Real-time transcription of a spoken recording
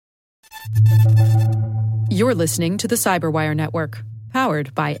You're listening to the Cyberwire Network,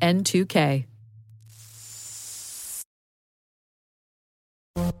 powered by N2K.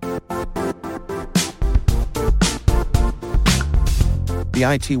 The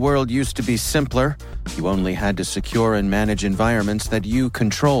IT world used to be simpler. You only had to secure and manage environments that you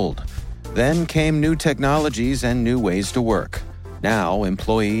controlled. Then came new technologies and new ways to work. Now,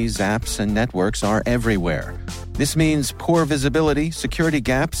 employees, apps, and networks are everywhere. This means poor visibility, security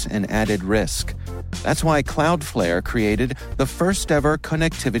gaps, and added risk. That's why Cloudflare created the first-ever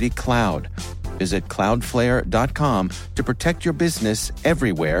connectivity cloud. Visit cloudflare.com to protect your business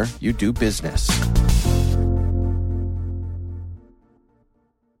everywhere you do business.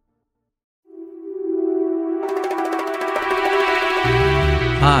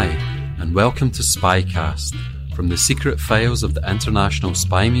 Hi, and welcome to Spycast from the secret files of the International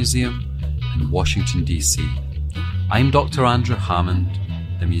Spy Museum in Washington, D.C. I'm Dr. Andrew Hammond,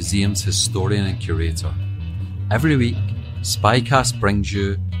 the museum's historian and curator. Every week, Spycast brings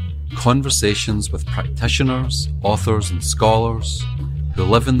you conversations with practitioners, authors, and scholars who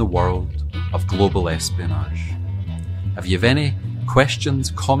live in the world of global espionage. If you have any questions,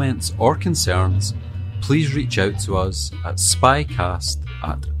 comments, or concerns, please reach out to us at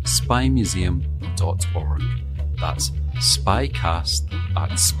spycast@spymuseum.org. That's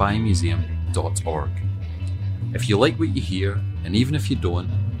spycast@spymuseum.org. If you like what you hear, and even if you don't,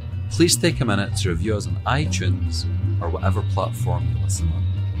 please take a minute to review us on iTunes or whatever platform you listen on.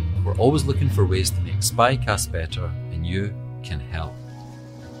 We're always looking for ways to make Spycast better, and you can help.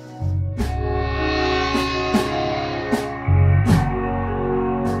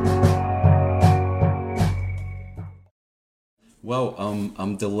 Well,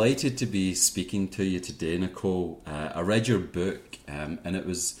 I'm delighted to be speaking to you today, Nicole. I read your book, and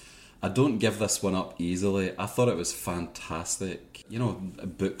I don't give this one up easily. I thought it was fantastic. You know,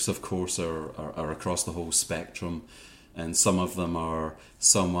 books, of course, are across the whole spectrum, and some of them are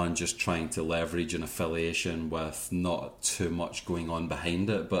someone just trying to leverage an affiliation with not too much going on behind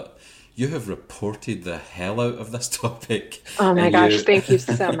it. But you have reported the hell out of this topic. Oh my gosh, thank you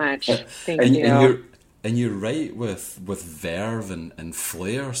so much. Thank you. And you write with verve and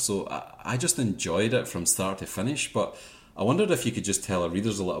flair, so I just enjoyed it from start to finish. But I wondered if you could just tell our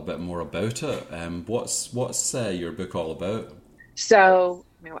readers a little bit more about it. What's your book all about? So,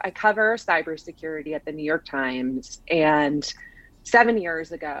 I cover cybersecurity at the New York Times, and 7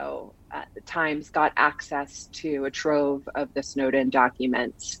 years ago, the Times got access to a trove of the Snowden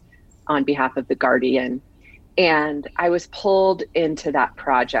documents on behalf of The Guardian. And I was pulled into that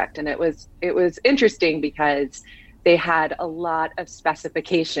project, and it was interesting because they had a lot of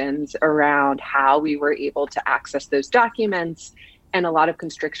specifications around how we were able to access those documents and a lot of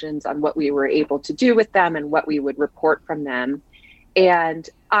constrictions on what we were able to do with them and what we would report from them. And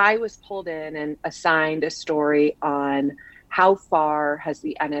I was pulled in and assigned a story on how far has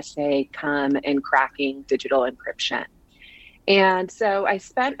the NSA come in cracking digital encryption. And so I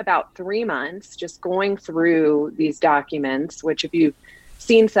spent about 3 months just going through these documents, which if you've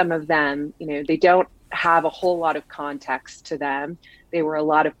seen some of them, they don't have a whole lot of context to them. They were a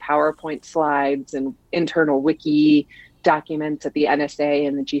lot of PowerPoint slides and internal wiki documents at the NSA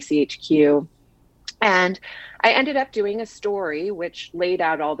and the GCHQ. And I ended up doing a story which laid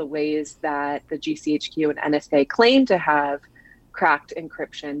out all the ways that the GCHQ and NSA claim to have cracked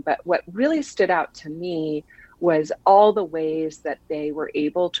encryption. But what really stood out to me was all the ways that they were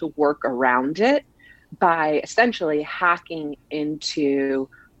able to work around it by essentially hacking into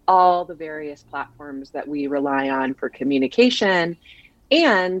all the various platforms that we rely on for communication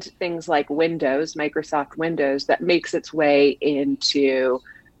and things like Windows, Microsoft Windows, that makes its way into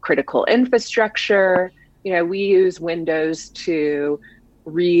critical infrastructure. We use Windows to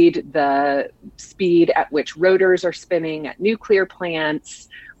read the speed at which rotors are spinning at nuclear plants.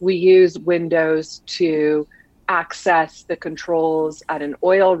 We use Windows to access the controls at an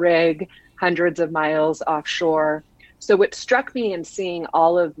oil rig hundreds of miles offshore. So what struck me in seeing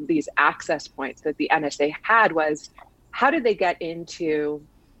all of these access points that the NSA had was, how did they get into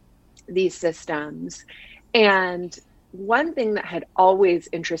these systems? And one thing that had always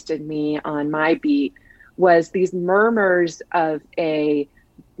interested me on my beat was these murmurs of a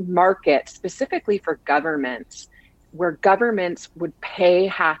market specifically for governments, where governments would pay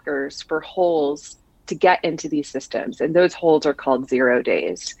hackers for holes to get into these systems. And those holes are called 0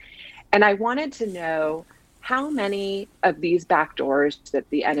 days. And I wanted to know how many of these backdoors that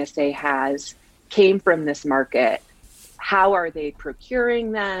the NSA has came from this market. How are they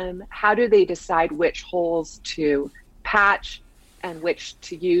procuring them? How do they decide which holes to patch and which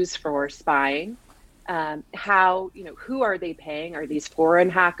to use for spying? How, who are they paying? Are these foreign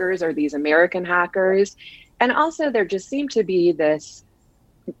hackers? Are these American hackers? And also there just seemed to be this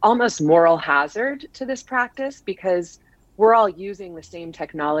almost moral hazard to this practice because we're all using the same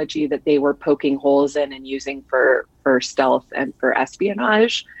technology that they were poking holes in and using for stealth and for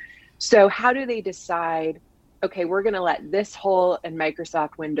espionage. So how do they decide, okay, we're going to let this hole in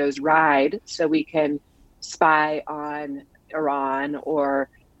Microsoft Windows ride so we can spy on Iran or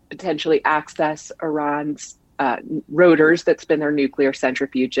potentially access Iran's rotors that spin their nuclear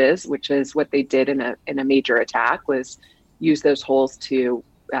centrifuges, which is what they did in a major attack, was use those holes to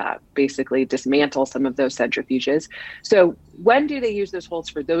basically dismantle some of those centrifuges. So when do they use those holes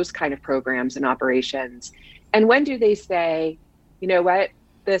for those kind of programs and operations? And when do they say, you know what,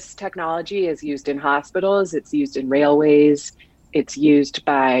 this technology is used in hospitals, it's used in railways, it's used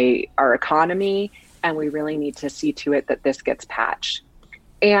by our economy, and we really need to see to it that this gets patched.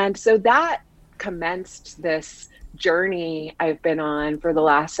 And so that commenced this journey I've been on for the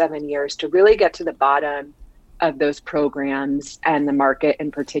last 7 years to really get to the bottom of those programs and the market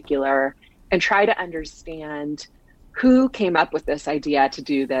in particular, and try to understand who came up with this idea to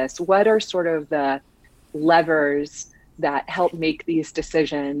do this. What are sort of the levers that help make these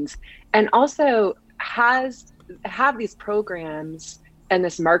decisions? And also have these programs and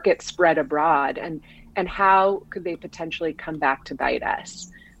this market spread abroad, and how could they potentially come back to bite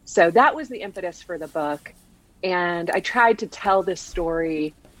us? So that was the impetus for the book. And I tried to tell this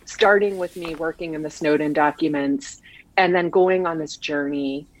story starting with me working in the Snowden documents and then going on this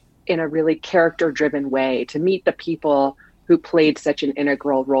journey in a really character-driven way to meet the people who played such an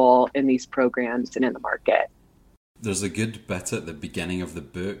integral role in these programs and in the market. There's a good bit at the beginning of the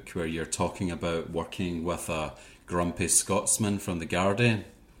book where you're talking about working with a grumpy Scotsman from The Guardian.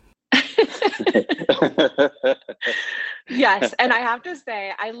 Yes, and I have to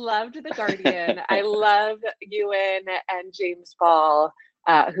say, I loved The Guardian. I loved Ewan and James Ball,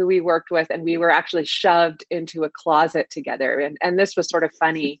 who we worked with, and we were actually shoved into a closet together. And this was sort of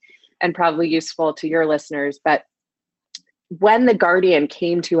funny and probably useful to your listeners. But when The Guardian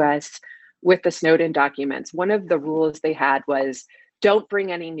came to us with the Snowden documents, one of the rules they had was don't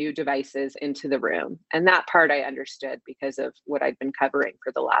bring any new devices into the room. And that part I understood because of what I'd been covering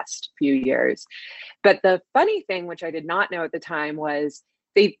for the last few years. But the funny thing, which I did not know at the time, was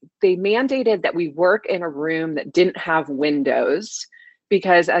they mandated that we work in a room that didn't have windows,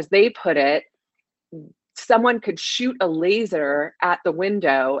 because as they put it, someone could shoot a laser at the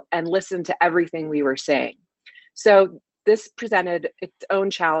window and listen to everything we were saying. So this presented its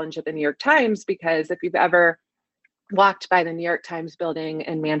own challenge at the New York Times, because if you've ever walked by the New York Times building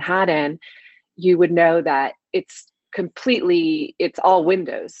in Manhattan, you would know that it's all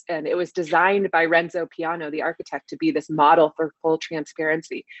windows. And it was designed by Renzo Piano, the architect, to be this model for full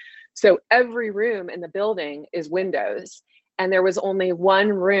transparency. So every room in the building is windows. And there was only one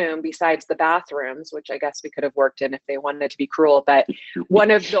room besides the bathrooms, which I guess we could have worked in if they wanted to be cruel. But one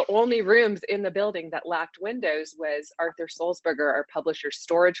of the only rooms in the building that lacked windows was Arthur Sulzberger, our publisher's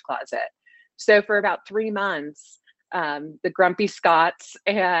storage closet. So for about 3 months, the grumpy Scots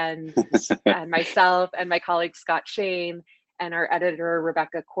and myself and my colleague Scott Shane and our editor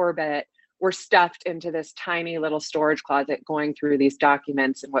Rebecca Corbett were stuffed into this tiny little storage closet going through these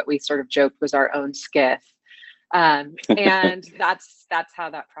documents and what we sort of joked was our own skiff. And that's how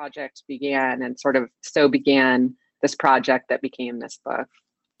that project began, and sort of so began this project that became this book.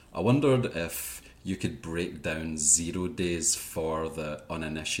 I wondered if you could break down 0 days for the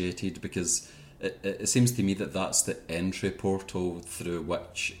uninitiated, because it seems to me that that's the entry portal through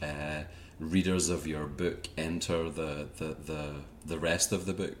which readers of your book enter the rest of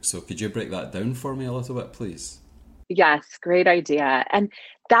the book. So could you break that down for me a little bit, please? Yes, great idea. And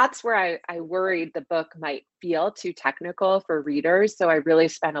that's where I worried the book might feel too technical for readers. So I really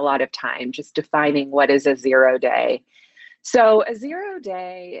spent a lot of time just defining what is a 0 day. So a 0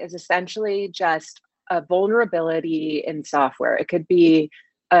 day is essentially just a vulnerability in software. It could be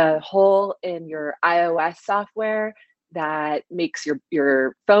a hole in your iOS software that makes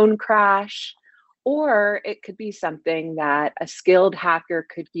your phone crash, or it could be something that a skilled hacker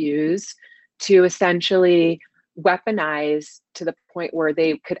could use to essentially weaponize to the point where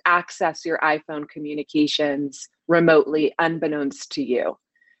they could access your iPhone communications remotely, unbeknownst to you.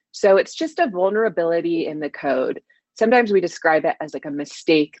 So it's just a vulnerability in the code. Sometimes we describe it as like a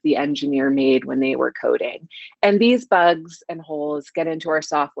mistake the engineer made when they were coding. And these bugs and holes get into our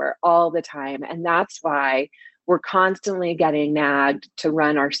software all the time. And that's why we're constantly getting nagged to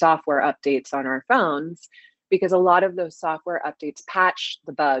run our software updates on our phones, because a lot of those software updates patch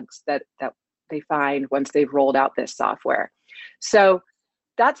the bugs that they find once they've rolled out this software. So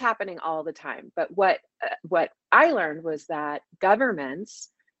that's happening all the time. But what I learned was that governments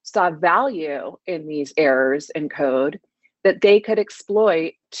saw value in these errors in code that they could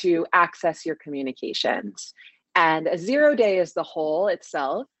exploit to access your communications. And a 0-day is the hole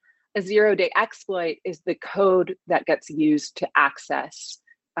itself. A 0-day exploit is the code that gets used to access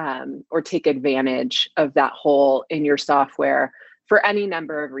or take advantage of that hole in your software for any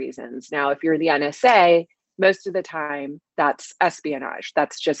number of reasons. Now, if you're the NSA, most of the time that's espionage.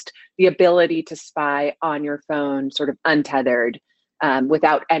 That's just the ability to spy on your phone, sort of untethered,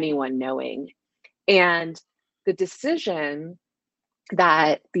 without anyone knowing. And the decision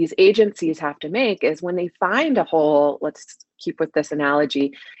that these agencies have to make is when they find a hole, let's keep with this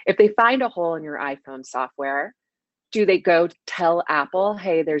analogy, if they find a hole in your iPhone software, do they go tell Apple,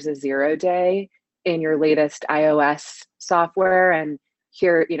 hey, there's a 0-day in your latest iOS software, and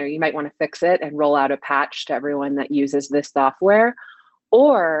here, you might want to fix it and roll out a patch to everyone that uses this software?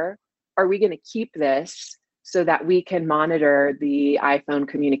 Or are we going to keep this so that we can monitor the iPhone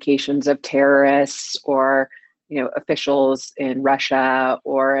communications of terrorists or officials in Russia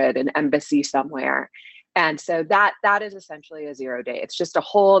or at an embassy somewhere? And so that is essentially a 0-day. It's just a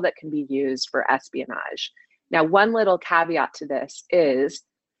hole that can be used for espionage. Now, one little caveat to this is,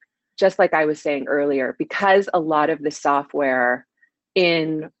 just like I was saying earlier, because a lot of the software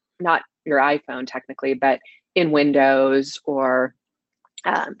in not your iPhone technically, but in Windows or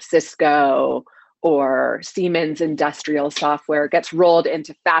Cisco or Siemens industrial software gets rolled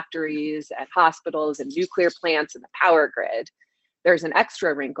into factories and hospitals and nuclear plants and the power grid, there's an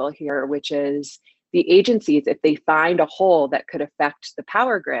extra wrinkle here, which is the agencies, if they find a hole that could affect the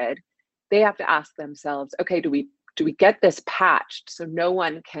power grid, they have to ask themselves, okay, do we get this patched so no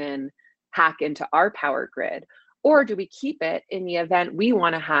one can hack into our power grid? Or do we keep it in the event we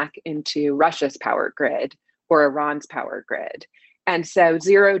want to hack into Russia's power grid or Iran's power grid? And so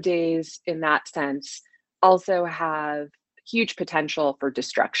 0 days in that sense also have huge potential for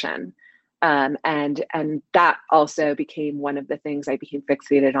destruction. And that also became one of the things I became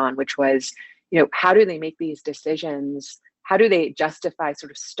fixated on, which was, how do they make these decisions? How do they justify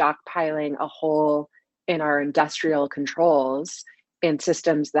sort of stockpiling a hole in our industrial controls in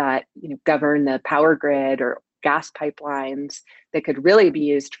systems that govern the power grid or gas pipelines that could really be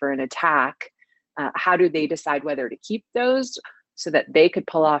used for an attack? How do they decide whether to keep those so that they could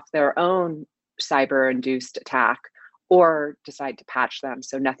pull off their own cyber-induced attack, or decide to patch them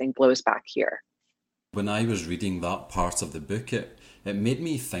so nothing blows back here? When I was reading that part of the book, it made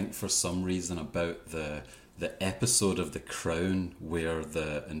me think for some reason about the episode of The Crown where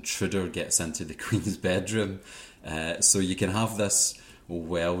the intruder gets into the Queen's bedroom. So you can have this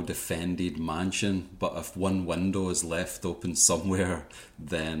well-defended mansion, but if one window is left open somewhere,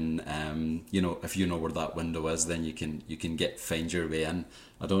 then if you know where that window is, then you can find your way in.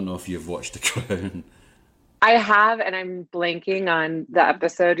 I don't know if you've watched The Crown. I have, and I'm blanking on the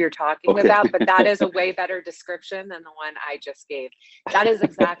episode you're talking about, but that is a way better description than the one I just gave. That is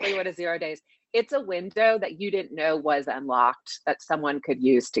exactly what a 0 day is. It's a window that you didn't know was unlocked that someone could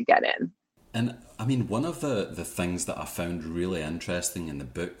use to get in. And I mean, one of the things that I found really interesting in the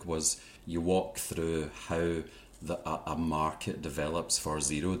book was you walk through how a market develops for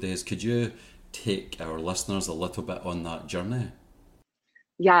 0 days. Could you take our listeners a little bit on that journey?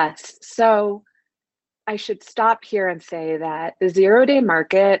 Yes. So I should stop here and say that the 0 day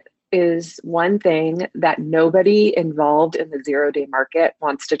market is one thing that nobody involved in the 0 day market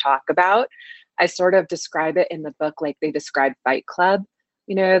wants to talk about. I sort of describe it in the book like they describe Fight Club.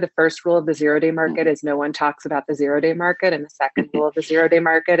 The first rule of the 0 day market is no one talks about the 0 day market. And the second rule of the 0 day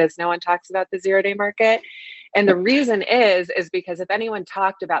market is no one talks about the 0 day market. And the reason is because if anyone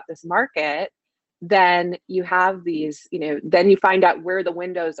talked about this market, then you have these, then you find out where the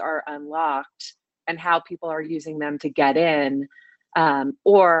windows are unlocked and how people are using them to get in.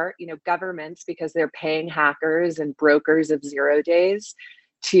 Or governments, because they're paying hackers and brokers of 0 days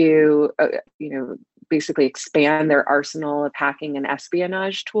to, basically expand their arsenal of hacking and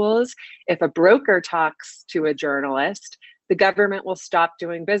espionage tools. If a broker talks to a journalist, the government will stop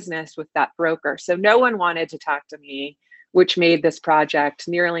doing business with that broker. So no one wanted to talk to me, which made this project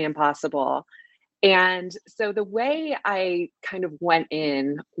nearly impossible. And so the way I kind of went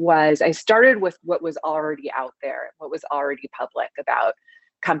in was I started with what was already out there, what was already public about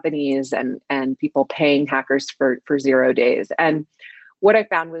companies and people paying hackers for 0 days. And what I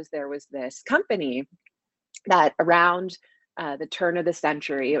found was there was this company that around the turn of the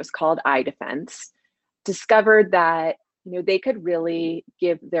century, it was called iDefense, discovered that they could really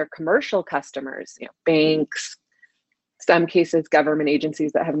give their commercial customers, banks, some cases government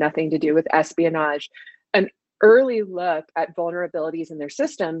agencies that have nothing to do with espionage, an early look at vulnerabilities in their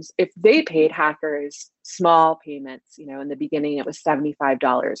systems, if they paid hackers small payments, in the beginning it was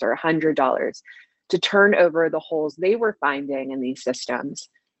 $75 or $100 to turn over the holes they were finding in these systems.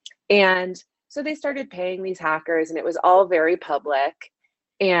 And so they started paying these hackers, and it was all very public.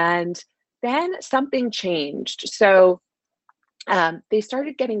 And then something changed. So they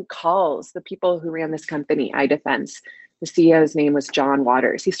started getting calls. The people who ran this company, iDefense, the CEO's name was John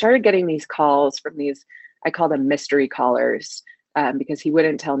Waters. He started getting these calls from these, I call them mystery callers, because he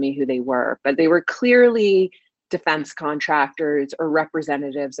wouldn't tell me who they were, but they were clearly defense contractors or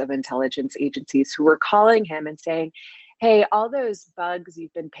representatives of intelligence agencies who were calling him and saying, hey, all those bugs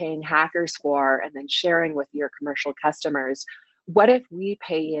you've been paying hackers for and then sharing with your commercial customers, what if we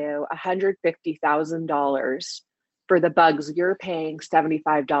pay you $150,000 for the bugs you're paying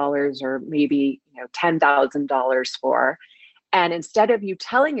 $75 or maybe $10,000 for? And instead of you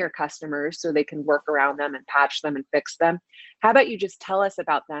telling your customers so they can work around them and patch them and fix them, how about you just tell us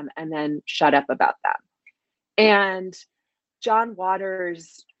about them and then shut up about them? And John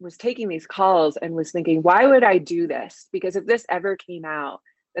Waters was taking these calls and was thinking, why would I do this? Because if this ever came out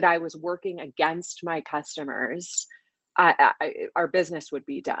that I was working against my customers, our business would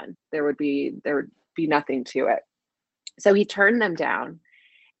be done. There would be nothing to it. So he turned them down.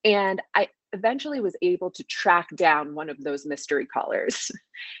 And I eventually was able to track down one of those mystery callers.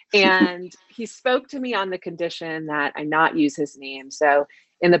 And he spoke to me on the condition that I not use his name. So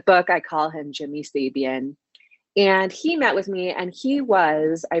in the book, I call him Jimmy Sabian. And he met with me, and he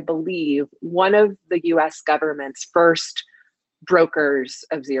was, I believe, one of the US government's first brokers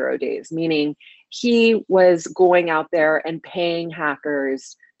of 0 days, meaning he was going out there and paying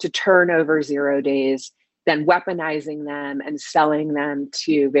hackers to turn over 0 days, then weaponizing them and selling them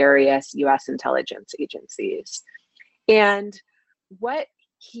to various US intelligence agencies. And what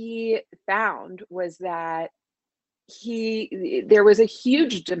he found was that there was a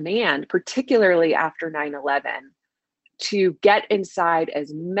huge demand, particularly after 9/11, to get inside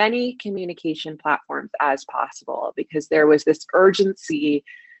as many communication platforms as possible, because there was this urgency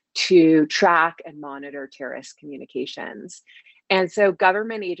to track and monitor terrorist communications. And so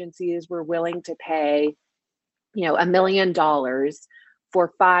government agencies were willing to pay, $1 million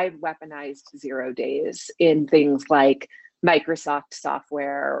for 5 weaponized 0 days in things like Microsoft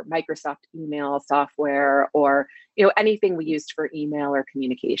software, or Microsoft email software, or anything we used for email or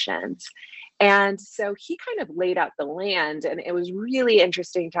communications. And so he kind of laid out the land, and it was really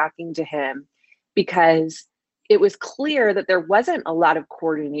interesting talking to him because it was clear that there wasn't a lot of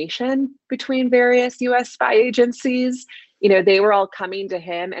coordination between various US spy agencies. They were all coming to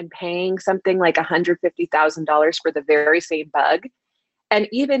him and paying something like $150,000 for the very same bug. And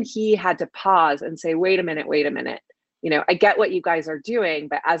even he had to pause and say, wait a minute. I get what you guys are doing,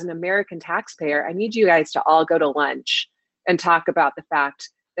 but as an American taxpayer, I need you guys to all go to lunch and talk about the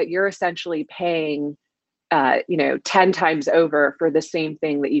fact that you're essentially paying, 10 times over for the same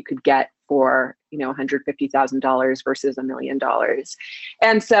thing that you could get for, $150,000 versus $1 million.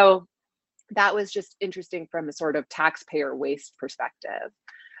 And so that was just interesting from a sort of taxpayer waste perspective.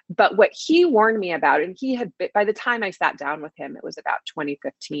 But what he warned me about, and he had, by the time I sat down with him, it was about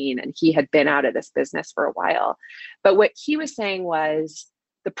 2015, and he had been out of this business for a while. But what he was saying was,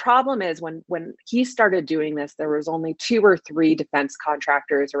 the problem is when he started doing this, there was only 2 or 3 defense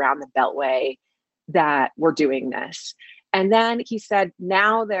contractors around the Beltway that were doing this. And then he said,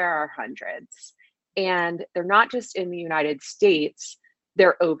 now there are hundreds, and they're not just in the United States,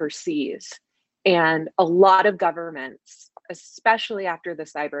 they're overseas. And a lot of governments, especially after the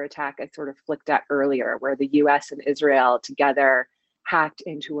cyber attack I sort of flicked at earlier, where the US and Israel together hacked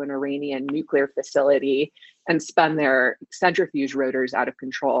into an Iranian nuclear facility and spun their centrifuge rotors out of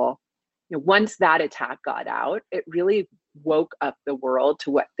control. Once that attack got out, it really woke up the world to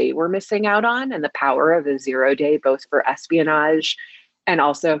what they were missing out on, and the power of a 0 day, both for espionage and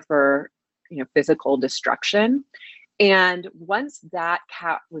also for physical destruction. And once that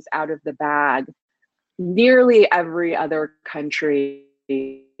cat was out of the bag, nearly every other country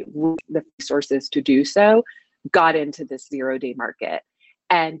with the resources to do so got into this 0 day market.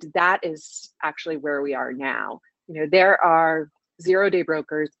 And that is actually where we are now. There are 0 day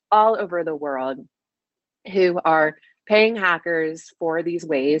brokers all over the world who are paying hackers for these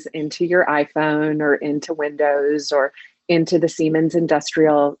ways into your iPhone or into Windows or into the Siemens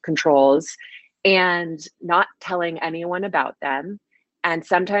industrial controls, and not telling anyone about them. And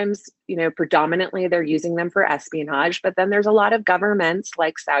sometimes, predominantly they're using them for espionage, but then there's a lot of governments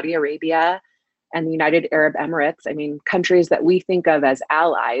like Saudi Arabia and the United Arab Emirates, countries that we think of as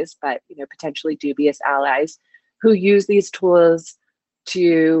allies, but potentially dubious allies, who use these tools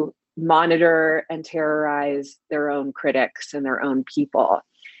to monitor and terrorize their own critics and their own people.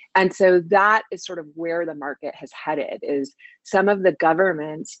 And so that is sort of where the market has headed, is some of the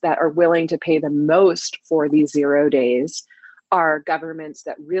governments that are willing to pay the most for these 0 days are governments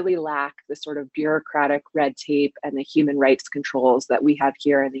that really lack the sort of bureaucratic red tape and the human rights controls that we have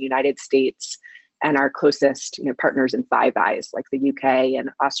here in the United States and our closest partners in Five Eyes, like the UK and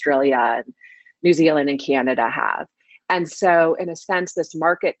Australia and New Zealand and Canada have. And so in a sense, this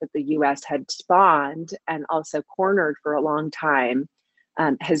market that the US had spawned and also cornered for a long time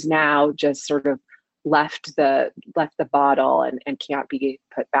has now just sort of left the bottle and can't be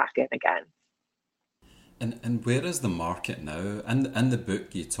put back in again. And where is the market now? And in the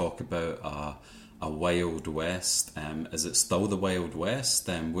book you talk about a Wild West. Is it still the Wild West?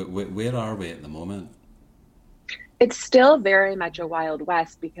 Where are we at the moment? It's still very much a Wild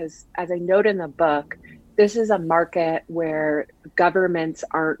West because, as I note in the book, this is a market where governments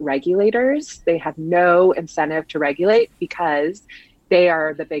aren't regulators. They have no incentive to regulate because they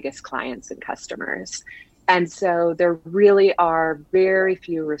are the biggest clients and customers. And so there really are very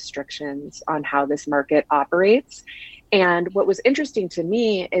few restrictions on how this market operates. And what was interesting to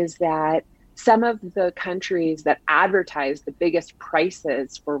me is that some of the countries that advertise the biggest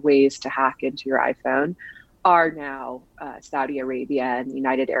prices for ways to hack into your iPhone are now Saudi Arabia and the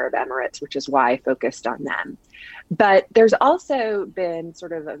United Arab Emirates, which is why I focused on them. But there's also been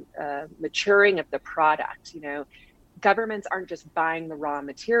sort of a maturing of the product. Governments aren't just buying the raw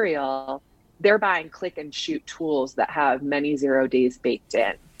material, they're buying click and shoot tools that have many 0 days baked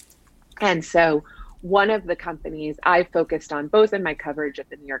in. And so one of the companies I focused on, both in my coverage at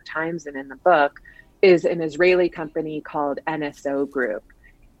the New York Times and in the book, is an Israeli company called NSO Group.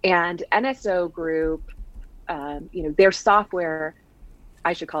 And NSO Group, their software,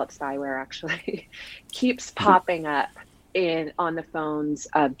 I should call it spyware actually, keeps popping up on the phones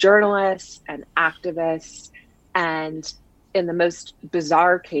of journalists and activists. And in the most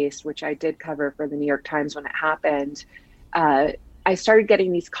bizarre case, which I did cover for the New York Times when it happened, I started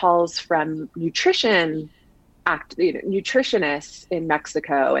getting these calls from nutritionists in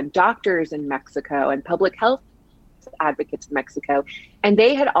Mexico and doctors in Mexico and public health advocates in Mexico. And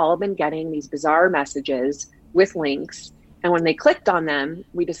they had all been getting these bizarre messages with links. And when they clicked on them,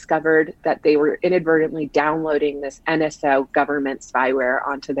 we discovered that they were inadvertently downloading this NSO government spyware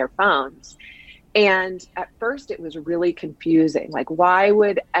onto their phones. And at first it was really confusing. Like, why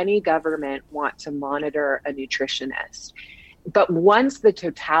would any government want to monitor a nutritionist? But once the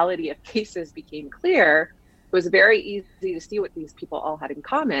totality of cases became clear, it was very easy to see what these people all had in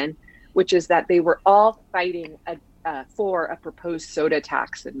common, which is that they were all fighting for a proposed soda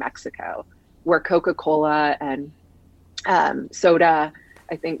tax in Mexico, where Coca-Cola and soda,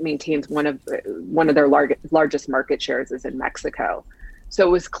 I think, maintains one of their largest market shares is in Mexico. So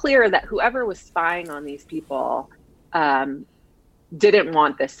it was clear that whoever was spying on these people didn't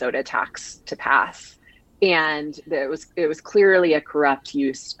want this soda tax to pass. And it was clearly a corrupt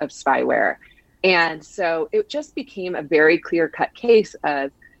use of spyware. And so it just became a very clear-cut case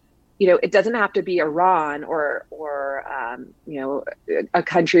of, it doesn't have to be Iran or a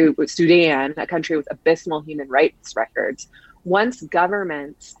country with Sudan, a country with abysmal human rights records. Once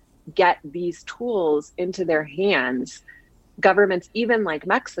governments get these tools into their hands, governments, even like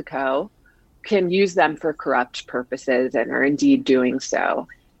Mexico, can use them for corrupt purposes and are indeed doing so.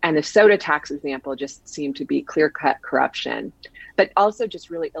 And the soda tax example just seemed to be clear-cut corruption, but also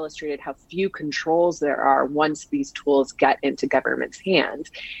just really illustrated how few controls there are once these tools get into government's hands.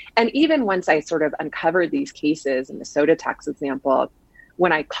 And even once I sort of uncovered these cases in the soda tax example,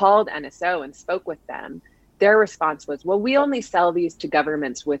 when I called NSO and spoke with them, their response was, well, we only sell these to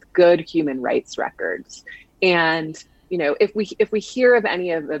governments with good human rights records. And if we hear of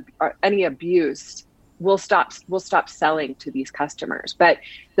any abuse, we'll stop selling to these customers. But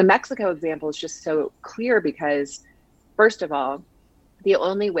the Mexico example is just so clear because, first of all, the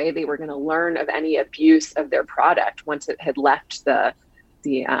only way they were going to learn of any abuse of their product once it had left the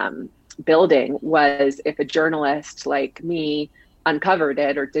building was if a journalist like me uncovered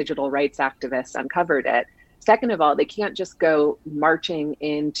it or digital rights activists uncovered it. Second of all, they can't just go marching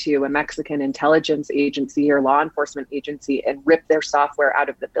into a Mexican intelligence agency or law enforcement agency and rip their software out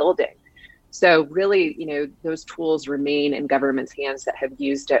of the building. So really, those tools remain in government's hands that have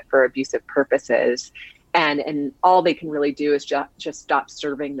used it for abusive purposes. And all they can really do is just stop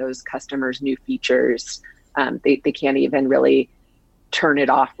serving those customers new features. They can't even really turn it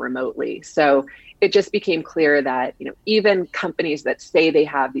off remotely. So it just became clear that, even companies that say they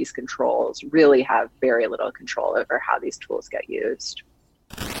have these controls really have very little control over how these tools get used.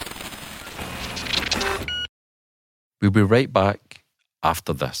 We'll be right back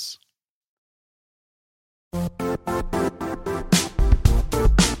after this. And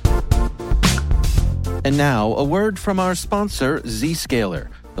now, a word from our sponsor, Zscaler,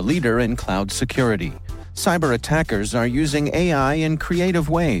 the leader in cloud security. Cyber attackers are using AI in creative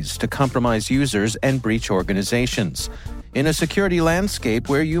ways to compromise users and breach organizations. In a security landscape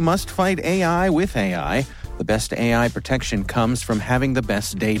where you must fight AI with AI, the best AI protection comes from having the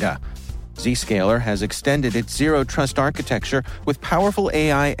best data. Zscaler has extended its Zero Trust architecture with powerful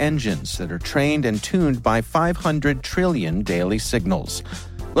AI engines that are trained and tuned by 500 trillion daily signals.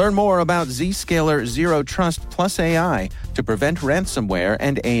 Learn more about Zscaler Zero Trust plus AI to prevent ransomware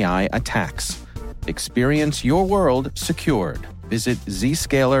and AI attacks. Experience your world secured. Visit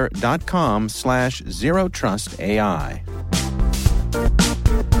zscaler.com/zerotrustai.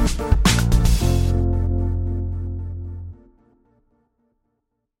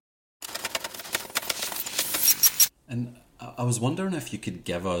 And I was wondering if you could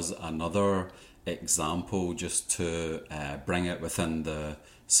give us another example just to bring it within the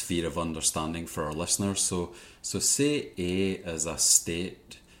sphere of understanding for our listeners. So say A is a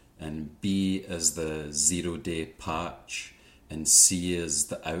state, and B is the 0-day patch, and C is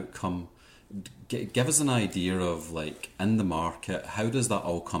the outcome. Give us an idea of, like, in the market, how does that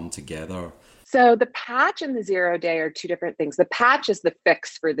all come together? So the patch and the 0-day are two different things. The patch is the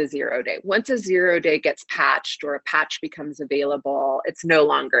fix for the 0-day. Once a 0-day gets patched or a patch becomes available, it's no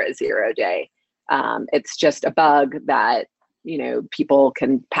longer a 0-day. It's just a bug that, people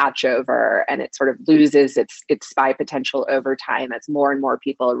can patch over, and it sort of loses its spy potential over time as more and more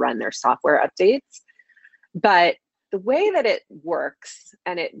people run their software updates. But the way that it works,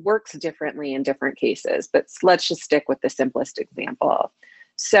 and it works differently in different cases, but let's just stick with the simplest example.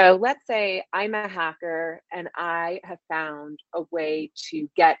 So let's say I'm a hacker and I have found a way to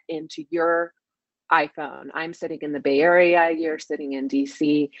get into your iPhone. I'm sitting in the Bay Area, you're sitting in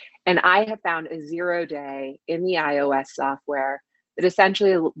DC, and I have found a 0-day in the iOS software that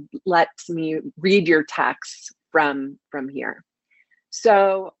essentially lets me read your texts from here.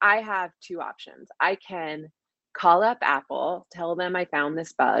 So I have two options. I can call up Apple, tell them I found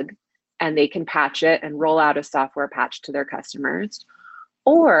this bug, and they can patch it and roll out a software patch to their customers.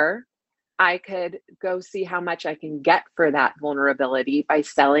 Or I could go see how much I can get for that vulnerability by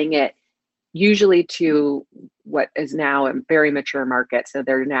selling it usually to what is now a very mature market. So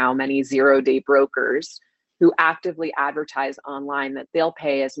there are now many 0-day brokers who actively advertise online that they'll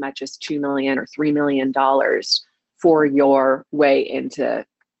pay as much as $2 million or $3 million for your way into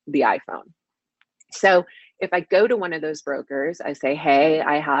the iPhone. So if I go to one of those brokers, I say, hey,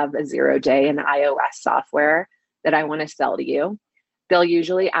 I have a 0-day in iOS software that I want to sell to you. They'll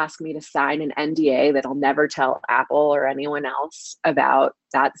usually ask me to sign an NDA that I'll never tell Apple or anyone else about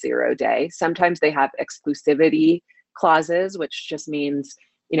that 0-day. Sometimes they have exclusivity clauses, which just means,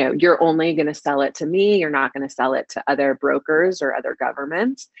 you're only going to sell it to me. You're not going to sell it to other brokers or other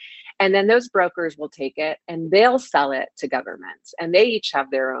governments. And then those brokers will take it and they'll sell it to governments. And they each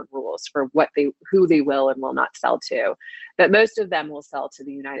have their own rules for who they will and will not sell to. But most of them will sell to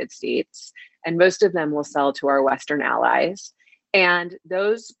the United States, and most of them will sell to our Western allies. And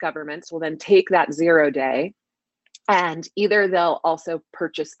those governments will then take that 0-day, and either they'll also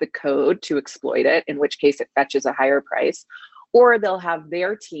purchase the code to exploit it, in which case it fetches a higher price, or they'll have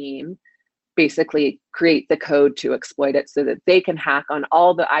their team basically create the code to exploit it so that they can hack on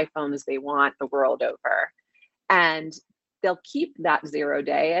all the iPhones they want the world over. And they'll keep that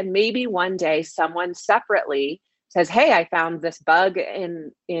 0-day. And maybe one day someone separately says, hey, I found this bug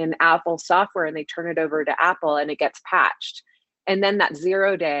in Apple software, and they turn it over to Apple and it gets patched. And then that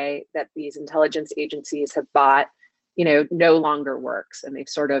 0-day that these intelligence agencies have bought, no longer works. And their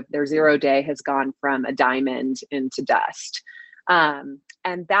 0-day has gone from a diamond into dust. And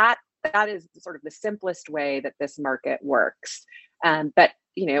that is sort of the simplest way that this market works. But,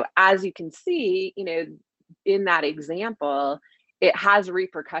 as you can see, in that example, it has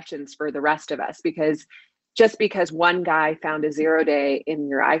repercussions for the rest of us, because just because one guy found a 0-day in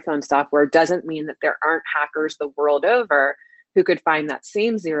your iPhone software doesn't mean that there aren't hackers the world over who could find that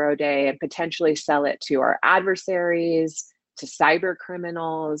same 0-day and potentially sell it to our adversaries, to cyber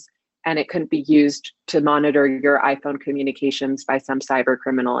criminals, and it couldn't be used to monitor your iPhone communications by some cyber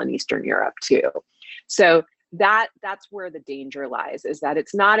criminal in Eastern Europe too. So that's where the danger lies, is that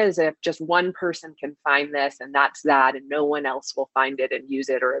it's not as if just one person can find this and that's that, and no one else will find it and use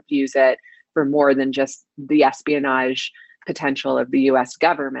it or abuse it for more than just the espionage potential of the US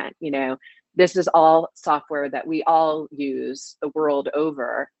government. This is all software that we all use the world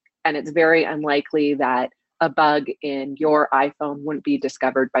over, and it's very unlikely that a bug in your iPhone wouldn't be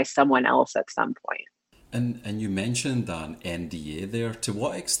discovered by someone else at some point. And you mentioned an NDA there. To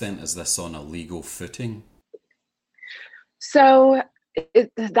what extent is this on a legal footing? So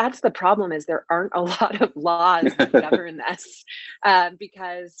that's the problem, is there aren't a lot of laws that govern this,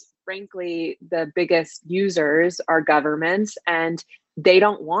 because frankly, the biggest users are governments, and they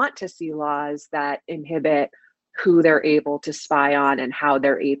don't want to see laws that inhibit who they're able to spy on and how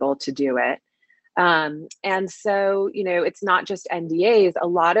they're able to do it. And so, it's not just NDAs. A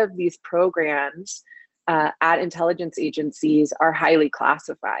lot of these programs at intelligence agencies are highly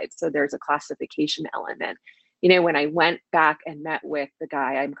classified. So there's a classification element. When I went back and met with the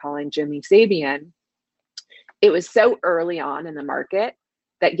guy I'm calling Jimmy Sabian, it was so early on in the market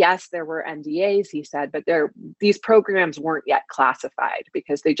that yes, there were NDAs, he said, but these programs weren't yet classified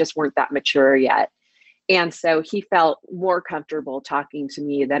because they just weren't that mature yet. And so he felt more comfortable talking to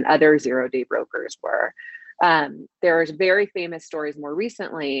me than other zero-day brokers were. There's very famous stories more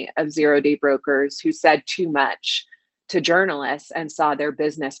recently of zero-day brokers who said too much to journalists and saw their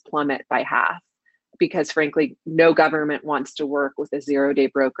business plummet by half, because frankly, no government wants to work with a zero-day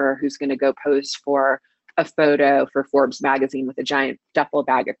broker who's going to go pose for a photo for Forbes magazine with a giant duffel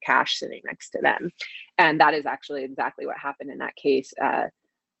bag of cash sitting next to them. And that is actually exactly what happened in that case.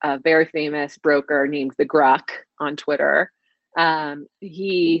 A very famous broker named The Gruck on Twitter,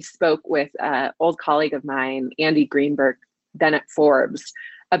 he spoke with an old colleague of mine, Andy Greenberg, then at Forbes,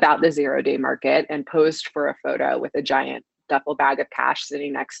 about the zero-day market, and posed for a photo with a giant duffel bag of cash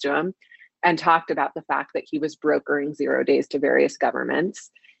sitting next to him, and talked about the fact that he was brokering 0 days to various governments.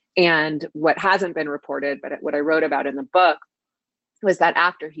 And what hasn't been reported, but what I wrote about in the book, was that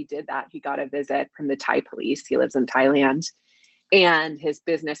after he did that, he got a visit from the Thai police. He lives in Thailand. And his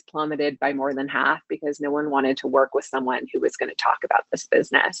business plummeted by more than half because no one wanted to work with someone who was going to talk about this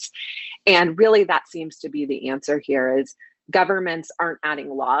business. And really, that seems to be the answer here, is governments aren't adding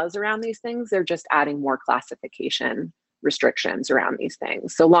laws around these things. They're just adding more classification restrictions around these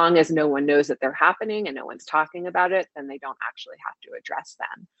things. So long as no one knows that they're happening and no one's talking about it, then they don't actually have to address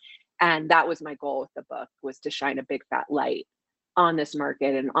them. And that was my goal with the book, was to shine a big fat light on this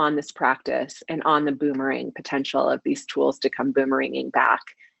market and on this practice and on the boomerang potential of these tools to come boomeranging back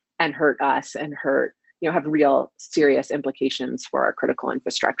and hurt us and have real serious implications for our critical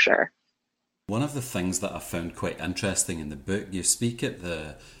infrastructure. One of the things that I found quite interesting in the book, you speak at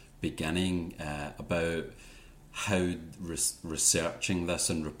the beginning about how researching this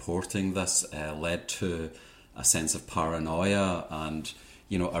and reporting this led to a sense of paranoia. And,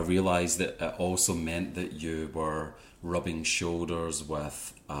 I realized that it also meant that you were rubbing shoulders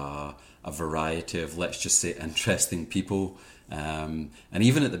with a variety of, let's just say, interesting people. And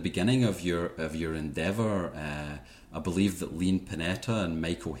even at the beginning of your endeavour, I believe that Leon Panetta and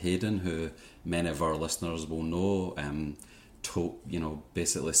Michael Hayden, who many of our listeners will know,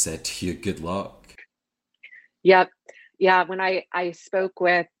 basically said to you, good luck. Yep. Yeah. When I spoke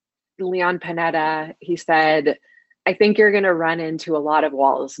with Leon Panetta, he said, I think you're going to run into a lot of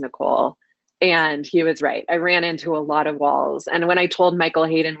walls, Nicole. And he was right. I ran into a lot of walls. And when I told Michael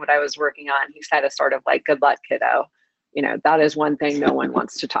Hayden what I was working on, he said a sort of like, good luck, kiddo. That is one thing no one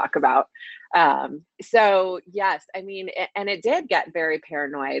wants to talk about. So yes, and it did get very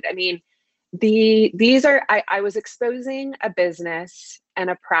paranoid. I was exposing a business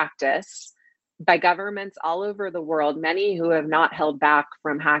and a practice by governments all over the world, many who have not held back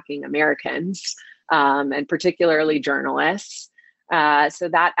from hacking Americans, and particularly journalists. So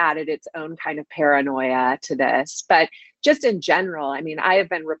that added its own kind of paranoia to this. But just in general, I have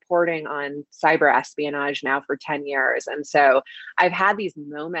been reporting on cyber espionage now for 10 years. And so I've had these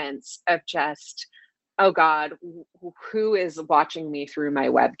moments of just, oh God, who is watching me through my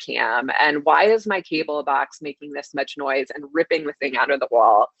webcam? And why is my cable box making this much noise and ripping the thing out of the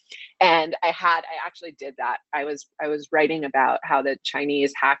wall? And I actually did that. I was writing about how the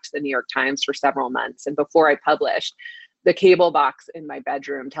Chinese hacked the New York Times for several months. And before I published, the cable box in my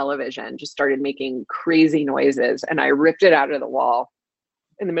bedroom television just started making crazy noises, and I ripped it out of the wall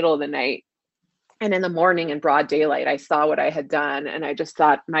in the middle of the night. And in the morning, in broad daylight, I saw what I had done, and I just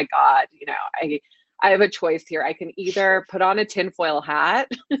thought, my God, I have a choice here. I can either put on a tinfoil hat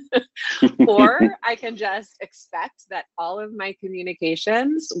or I can just expect that all of my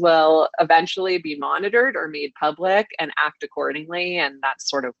communications will eventually be monitored or made public and act accordingly. And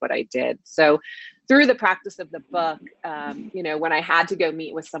that's sort of what I did. So through the practice of the book, when I had to go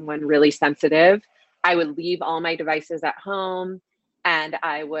meet with someone really sensitive, I would leave all my devices at home and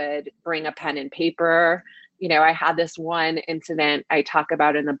I would bring a pen and paper. I had this one incident I talk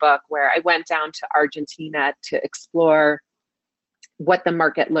about in the book where I went down to Argentina to explore what the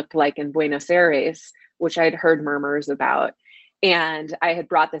market looked like in Buenos Aires, which I'd heard murmurs about. And I had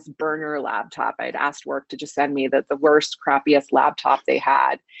brought this burner laptop. I'd asked work to just send me the worst, crappiest laptop they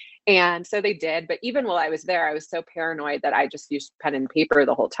had. And so they did. But even while I was there, I was so paranoid that I just used pen and paper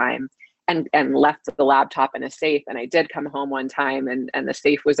the whole time and left the laptop in a safe. And I did come home one time and the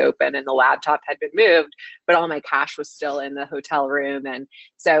safe was open and the laptop had been moved, but all my cash was still in the hotel room. And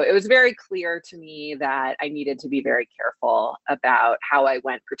so it was very clear to me that I needed to be very careful about how I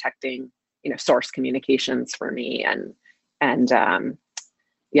went protecting, source communications for me.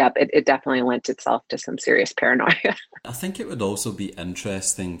 It definitely lent itself to some serious paranoia. I think it would also be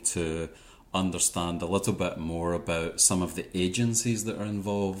interesting to understand a little bit more about some of the agencies that are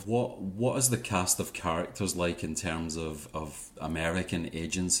involved. What is the cast of characters like in terms of American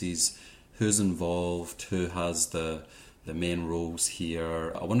agencies? Who's involved? Who has the main roles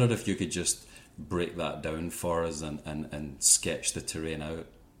here? I wondered if you could just break that down for us and sketch the terrain out.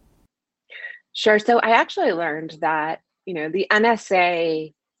 Sure. So I actually learned that, the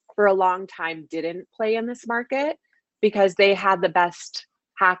NSA for a long time didn't play in this market because they had the best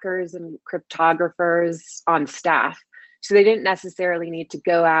hackers and cryptographers on staff. So they didn't necessarily need to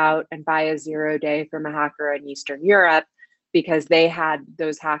go out and buy a 0-day from a hacker in Eastern Europe because they had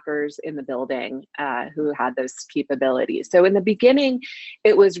those hackers in the building who had those capabilities. So in the beginning,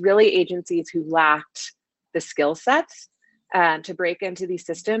 it was really agencies who lacked the skill sets to break into these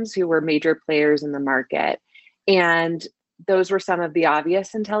systems who were major players in the market. And those were some of the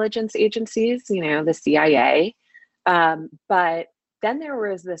obvious intelligence agencies, the CIA. But then there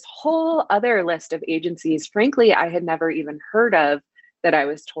was this whole other list of agencies, frankly, I had never even heard of that I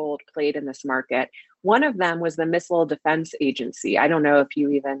was told played in this market. One of them was the Missile Defense Agency. I don't know if you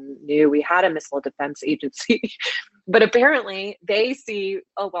even knew we had a Missile Defense Agency, but apparently they see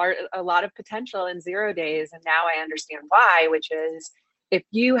a lot of potential in 0 days. And now I understand why, which is if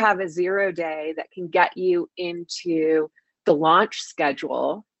you have a 0-day that can get you into the launch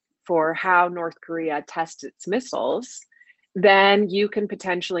schedule for how North Korea tests its missiles, then you can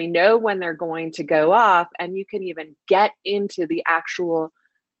potentially know when they're going to go off, and you can even get into the actual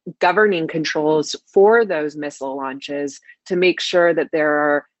governing controls for those missile launches to make sure that there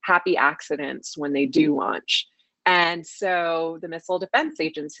are happy accidents when they do launch. And so the Missile Defense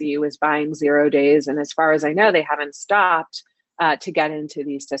Agency was buying 0 days, and as far as I know, they haven't stopped to get into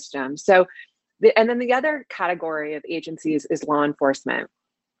these systems. So, and then the other category of agencies is law enforcement.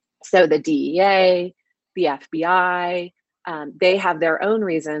 So the DEA, the FBI, they have their own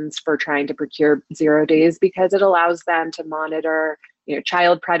reasons for trying to procure 0 days because it allows them to monitor,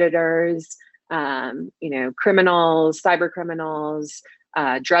 child predators, criminals, cyber criminals,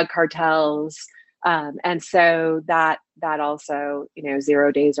 drug cartels. And so that also,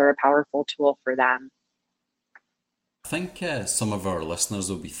 0 days are a powerful tool for them. I think some of our listeners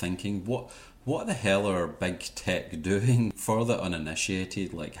will be thinking, what the hell are big tech doing for the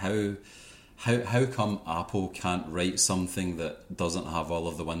uninitiated? Like how come Apple can't write something that doesn't have all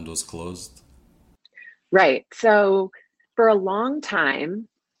of the windows closed? Right. So for a long time,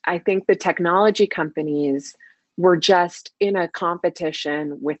 I think the technology companies were just in a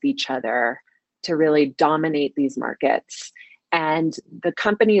competition with each other to really dominate these markets. And the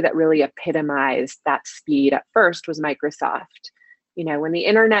company that really epitomized that speed at first was Microsoft. When the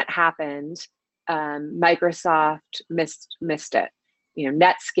internet happened, Microsoft missed it.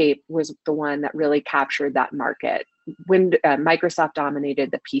 Netscape was the one that really captured that market. When Microsoft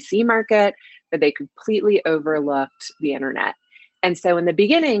dominated the PC market, but they completely overlooked the internet. And so in the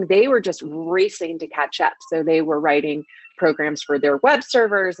beginning, they were just racing to catch up. So they were writing programs for their web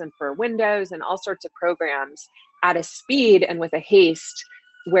servers and for Windows and all sorts of programs at a speed and with a haste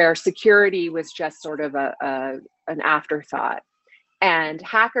where security was just sort of an afterthought. And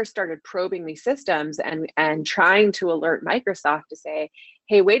hackers started probing these systems and trying to alert Microsoft to say,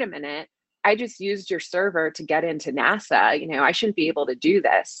 hey, wait a minute, I just used your server to get into NASA. I shouldn't be able to do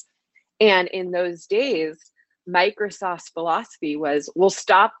this. And in those days, Microsoft's philosophy was, well,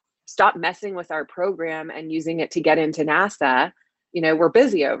 stop messing with our program and using it to get into NASA. We're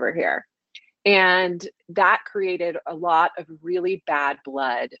busy over here. And that created a lot of really bad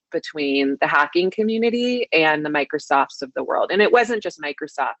blood between the hacking community and the Microsofts of the world. And it wasn't just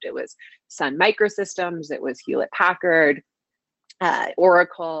Microsoft, it was Sun Microsystems, it was Hewlett Packard,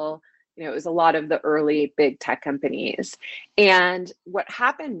 Oracle, it was a lot of the early big tech companies. And what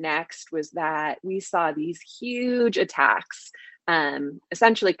happened next was that we saw these huge attacks,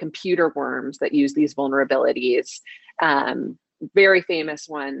 essentially computer worms that use these vulnerabilities. Very famous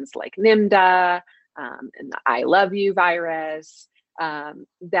ones like NIMDA and the I Love You virus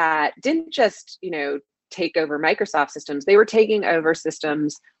that didn't just, take over Microsoft systems. They were taking over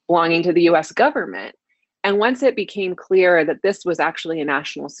systems belonging to the US government. And once it became clear that this was actually a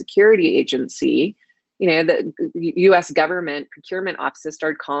national security agency, the US government procurement offices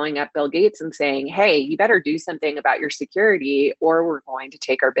started calling up Bill Gates and saying, hey, you better do something about your security or we're going to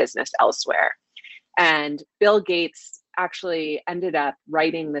take our business elsewhere. And Bill Gates actually ended up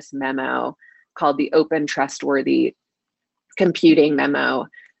writing this memo called the Open Trustworthy Computing Memo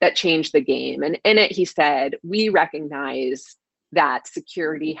that changed the game. And in it, he said, we recognize that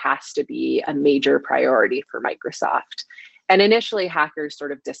security has to be a major priority for Microsoft. And initially, hackers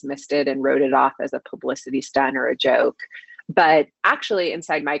sort of dismissed it and wrote it off as a publicity stunt or a joke. But actually,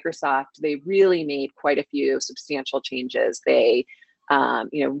 inside Microsoft, they really made quite a few substantial changes. They,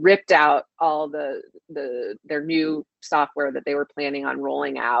 ripped out all their new software that they were planning on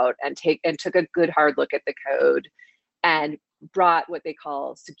rolling out, and took a good hard look at the code, and brought what they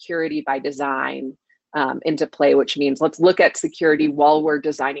call security by design into play, which means let's look at security while we're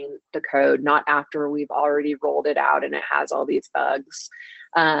designing the code, not after we've already rolled it out and it has all these bugs.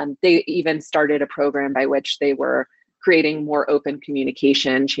 They even started a program by which they were creating more open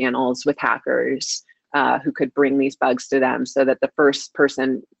communication channels with hackers who could bring these bugs to them, so that the first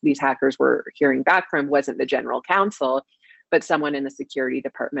person these hackers were hearing back from wasn't the general counsel, but someone in the security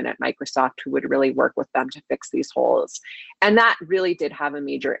department at Microsoft who would really work with them to fix these holes. And that really did have a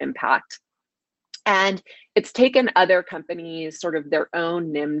major impact. And it's taken other companies sort of their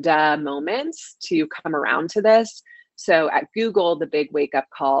own NIMDA moments to come around to this. So at Google, the big wake-up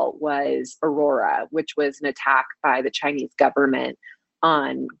call was Aurora, which was an attack by the Chinese government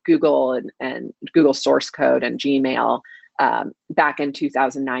on Google and Google source code and Gmail back in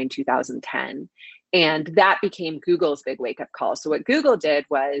 2009, 2010. And that became Google's big wake-up call. So what Google did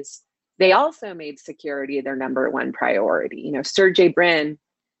was they also made security their number one priority. Sergey Brin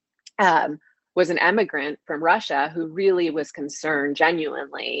was an immigrant from Russia who really was concerned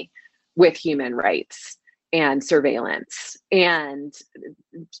genuinely with human rights and surveillance. And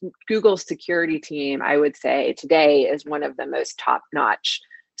Google's security team, I would say today, is one of the most top-notch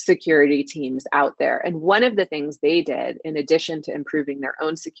security teams out there. And one of the things they did, in addition to improving their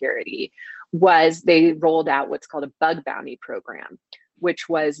own security, was they rolled out what's called a bug bounty program, which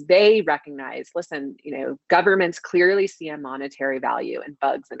was they recognized, listen, governments clearly see a monetary value in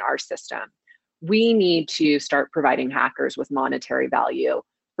bugs in our system. We need to start providing hackers with monetary value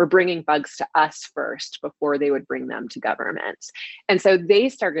for bringing bugs to us first before they would bring them to governments. And so they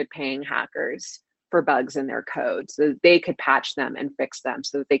started paying hackers for bugs in their code so that they could patch them and fix them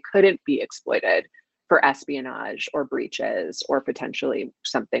so that they couldn't be exploited for espionage or breaches or potentially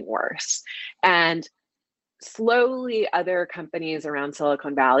something worse. And slowly other companies around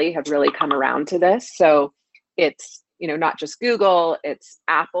Silicon Valley have really come around to this. So it's not just Google, it's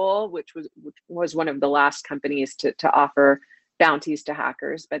Apple, which was one of the last companies to offer bounties to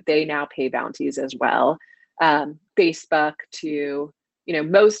hackers, but they now pay bounties as well. Facebook to,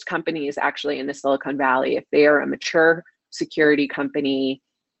 most companies actually in the Silicon Valley, if they are a mature security company,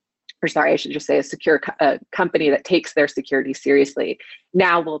 or sorry, I should just say a secure company that takes their security seriously,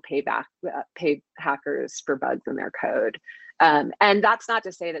 now will pay hackers for bugs in their code. And that's not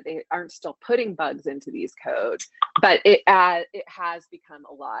to say that they aren't still putting bugs into these codes, but it has become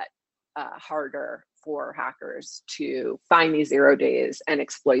a lot harder for hackers to find these 0 days and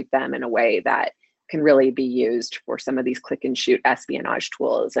exploit them in a way that can really be used for some of these click and shoot espionage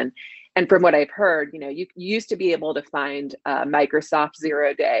tools. And from what I've heard, you used to be able to find a Microsoft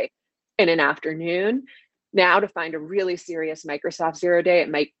 0 day in an afternoon. Now to find a really serious Microsoft 0 day,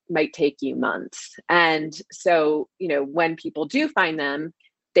 it might take you months. And so, when people do find them,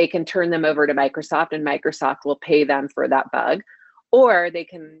 they can turn them over to Microsoft and Microsoft will pay them for that bug. Or they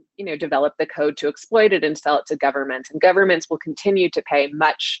can, develop the code to exploit it and sell it to governments. And governments will continue to pay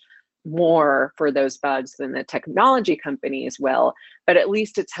much more for those bugs than the technology companies will, but at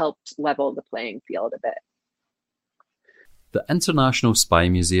least it's helped level the playing field a bit. The International Spy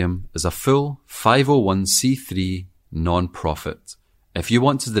Museum is a full 501c3 non-profit. If you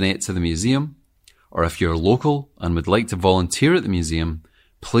want to donate to the museum, or if you're local and would like to volunteer at the museum,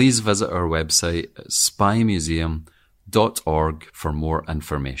 please visit our website at spymuseum.org for more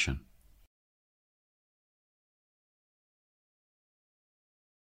information.